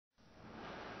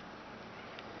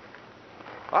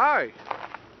Hi,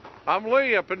 I'm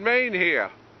Lee up in Maine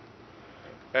here,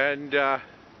 and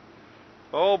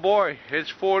oh boy, it's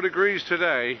 4 degrees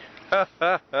today. And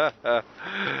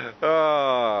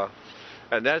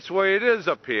that's the way it is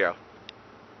up here.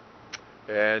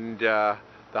 And the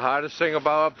hardest thing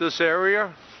about this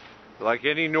area, like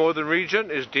any northern region,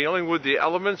 is dealing with the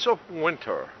elements of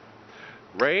winter.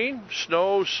 Rain,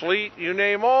 snow, sleet, you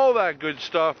name all that good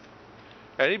stuff.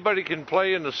 Anybody can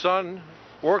play in the sun,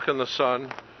 work in the sun,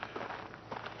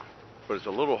 but it's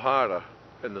a little harder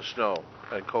in the snow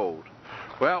and cold.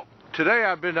 Well, today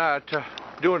I've been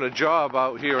doing a job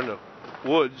out here in the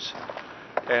woods,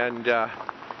 and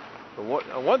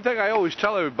one thing I always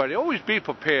tell everybody, always be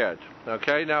prepared.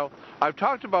 Okay, now I've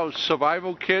talked about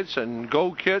survival kits and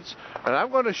go kits, and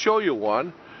I'm going to show you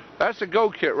one. That's a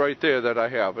go kit right there that I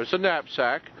have. It's a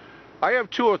knapsack. I have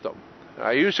 2 of them.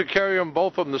 I used to carry them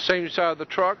both on the same side of the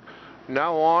truck.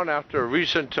 Now on, after a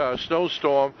recent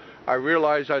snowstorm, I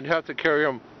realized I'd have to carry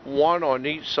them one on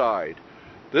each side.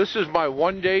 This is my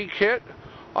 1-day kit.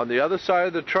 On the other side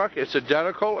of the truck, it's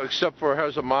identical, except for it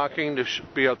has a marking to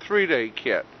be a 3-day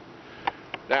kit.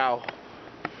 Now,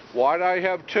 why do I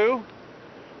have 2?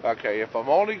 Okay, if I'm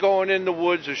only going in the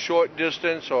woods a short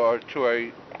distance or to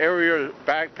a area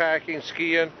backpacking,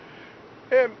 skiing,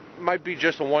 it might be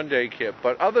just a 1-day kit.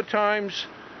 But other times,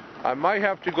 I might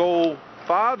have to go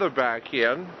farther back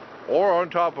in or on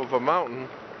top of a mountain.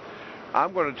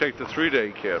 I'm going to take the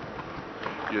 3-day kit.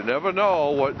 You never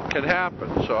know what can happen,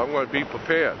 so I'm going to be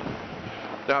prepared.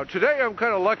 Now today I'm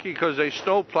kind of lucky because they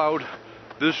snow plowed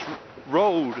this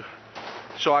road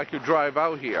so I could drive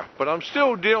out here. But I'm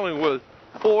still dealing with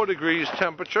 4 degrees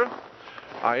temperature.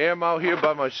 I am out here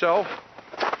by myself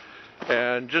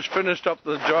and just finished up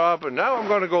the job, and now I'm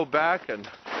going to go back and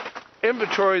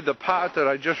inventory the part that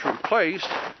I just replaced.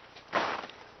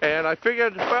 And I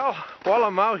figured, well, while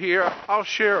I'm out here, I'll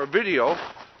share a video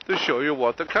to show you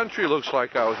what the country looks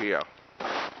like out here.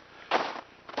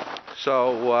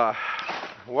 So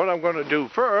what I'm going to do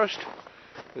first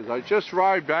is I just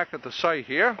arrived back at the site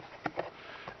here,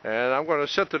 and I'm going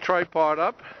to set the tripod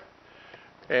up,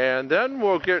 and then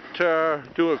we'll get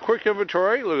do a quick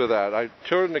inventory. Look at that, I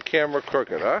turned the camera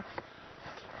crooked, huh?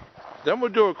 Then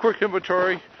we'll do a quick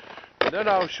inventory, and then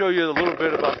I'll show you a little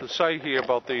bit about the site here,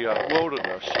 about the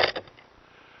wilderness.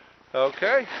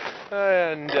 Okay,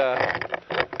 and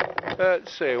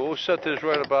let's see, we'll set this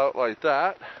right about like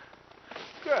that.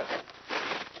 Good.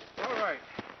 All right.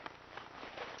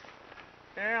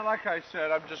 And like I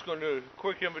said, I'm just going to do a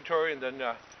quick inventory and then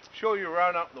show you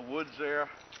around out in the woods there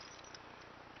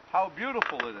how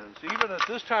beautiful it is. Even at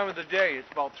this time of the day,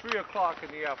 it's about 3 o'clock in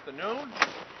the afternoon,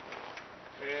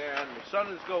 and the sun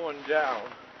is going down.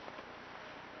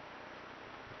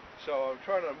 So I'm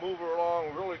trying to move her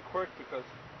along really quick because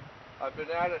I've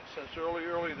been at it since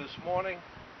early this morning,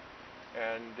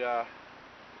 and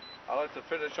I like to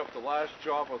finish up the last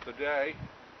job of the day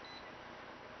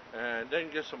and then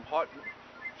get some hot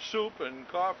soup and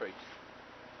coffee.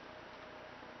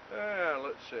 And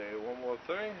let's see, one more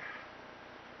thing.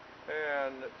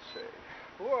 And let's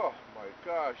see. Whoa, my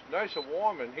gosh, nice and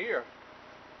warm in here.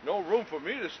 No room for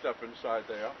me to step inside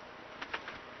there.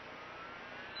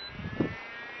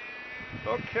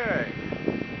 Okay.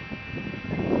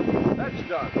 That's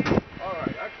done. All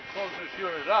right, I can close this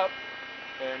unit up,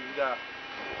 and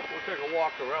we'll take a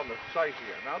walk around the site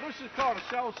here. Now, this is called a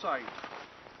cell site.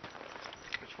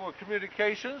 It's for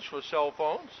communications for cell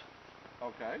phones.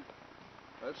 Okay,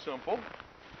 that's simple.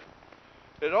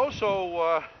 It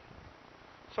also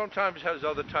sometimes has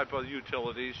other type of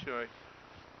utilities, you know,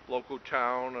 local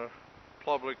town or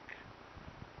public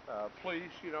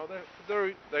police. You know,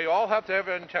 they all have to have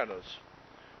antennas,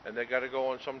 and they got to go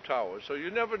on some towers. So you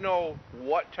never know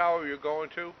what tower you're going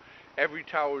to. Every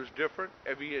tower is different.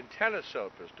 Every antenna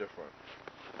setup is different.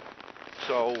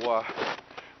 So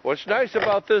what's nice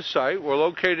about this site, we're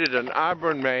located in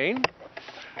N Maine,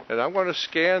 and I'm going to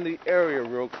scan the area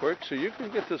real quick so you can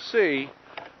get to see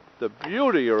the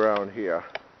beauty around here.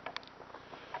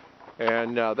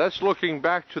 And that's looking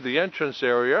back to the entrance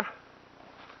area,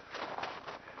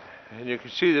 and you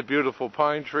can see the beautiful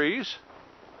pine trees.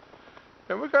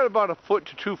 And we've got about 1 foot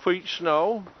to 2 feet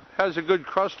snow. Has a good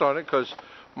crust on it because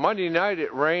Monday night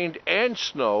it rained and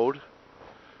snowed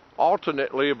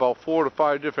alternately about 4 to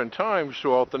 5 different times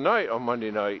throughout the night on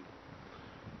Monday night.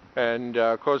 And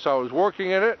of course I was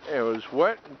working in it, and it was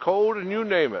wet and cold and you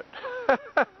name it.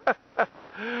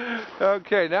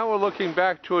 Okay, now we're looking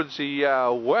back towards the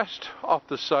west off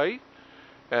the site,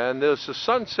 and there's the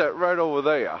sunset right over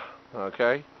there.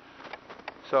 Okay,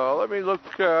 so let me look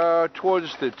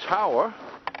towards the tower,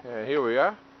 and here we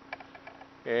are.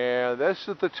 And this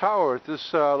is the tower at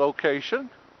this location.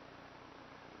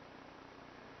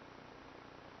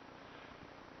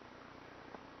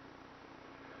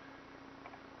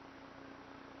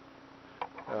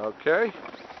 Okay,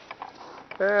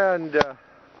 and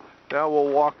now we'll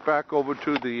walk back over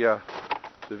to the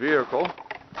vehicle.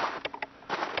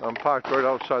 I'm parked right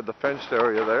outside the fenced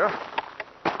area there.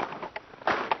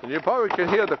 And you probably can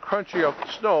hear the crunching of the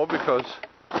snow because,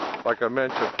 like I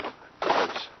mentioned,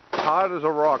 it's hard as a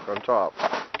rock on top.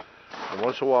 And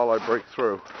once in a while I break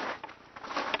through.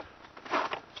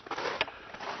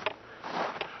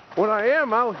 When I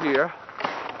am out here,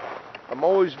 I'm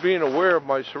always being aware of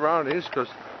my surroundings because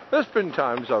there's been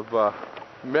times I've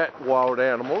met wild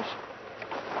animals,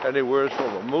 anywhere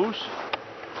from a moose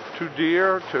to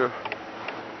deer to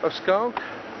a skunk,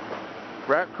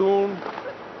 raccoon,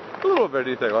 a little of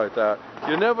anything like that.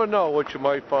 You never know what you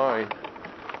might find.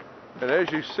 And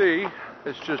as you see,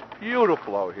 it's just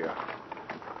beautiful out here.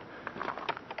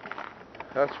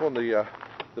 That's one of the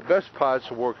best parts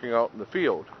of working out in the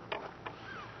field.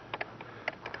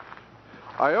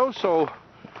 I also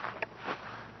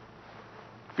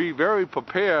be very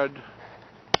prepared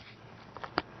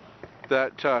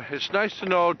that it's nice to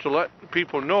know to let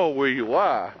people know where you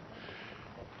are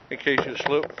in case you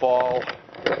slip, fall,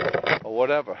 or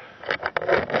whatever.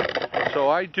 So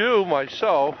I do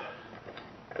myself.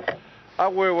 I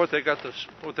wear what they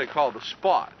call the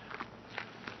spot.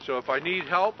 So if I need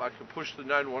help, I can push the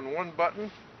 911 button.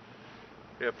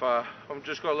 If I'm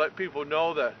just going to let people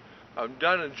know that I'm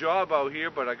done a job out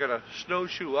here, but I got to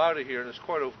snowshoe out of here, and it's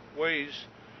quite a ways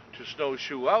to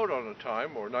snowshoe out on a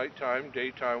time, or nighttime,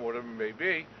 daytime, whatever it may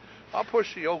be. I'll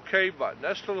push the OK button.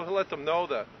 That's to let them know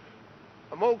that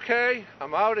I'm okay,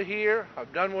 I'm out of here,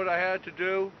 I've done what I had to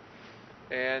do,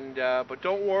 and but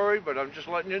don't worry, but I'm just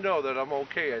letting you know that I'm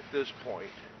okay at this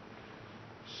point.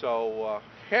 So,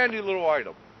 handy little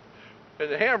item. In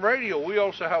the ham radio, we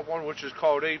also have one which is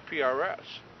called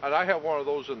APRS, and I have one of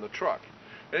those in the truck.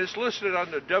 And it's listed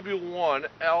under W1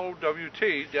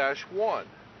 LWT-1.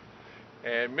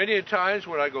 And many a times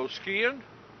when I go skiing,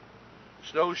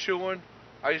 snowshoeing,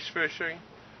 ice fishing,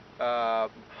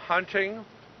 hunting,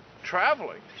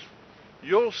 traveling,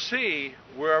 you'll see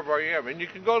wherever I am. And you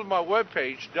can go to my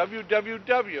webpage,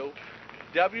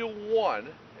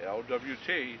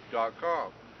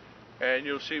 www.w1lwt.com, and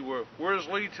you'll see where's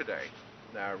Lee today.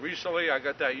 Now, recently I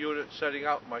got that unit setting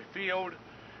out in my field,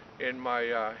 in my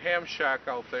ham shack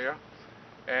out there,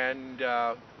 and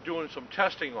doing some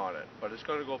testing on it. But it's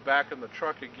going to go back in the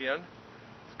truck again.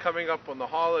 It's coming up on the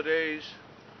holidays.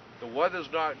 The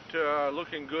weather's not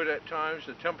looking good at times.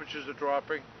 The temperatures are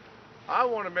dropping. I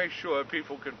want to make sure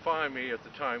people can find me if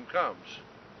the time comes.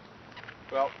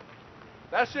 Well,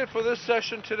 that's it for this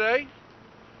session today.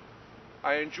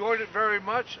 I enjoyed it very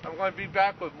much. I'm going to be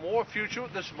back with more future.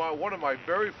 This is one of my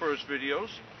very first videos.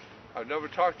 I've never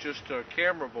talked just to a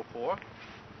camera before.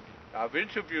 I've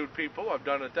interviewed people. I've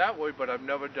done it that way, but I've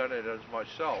never done it as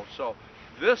myself. So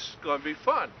this is going to be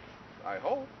fun, I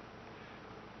hope.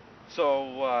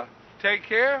 So take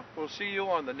care. We'll see you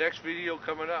on the next video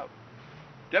coming up.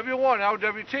 W1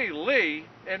 LWT, Lee,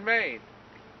 N Maine.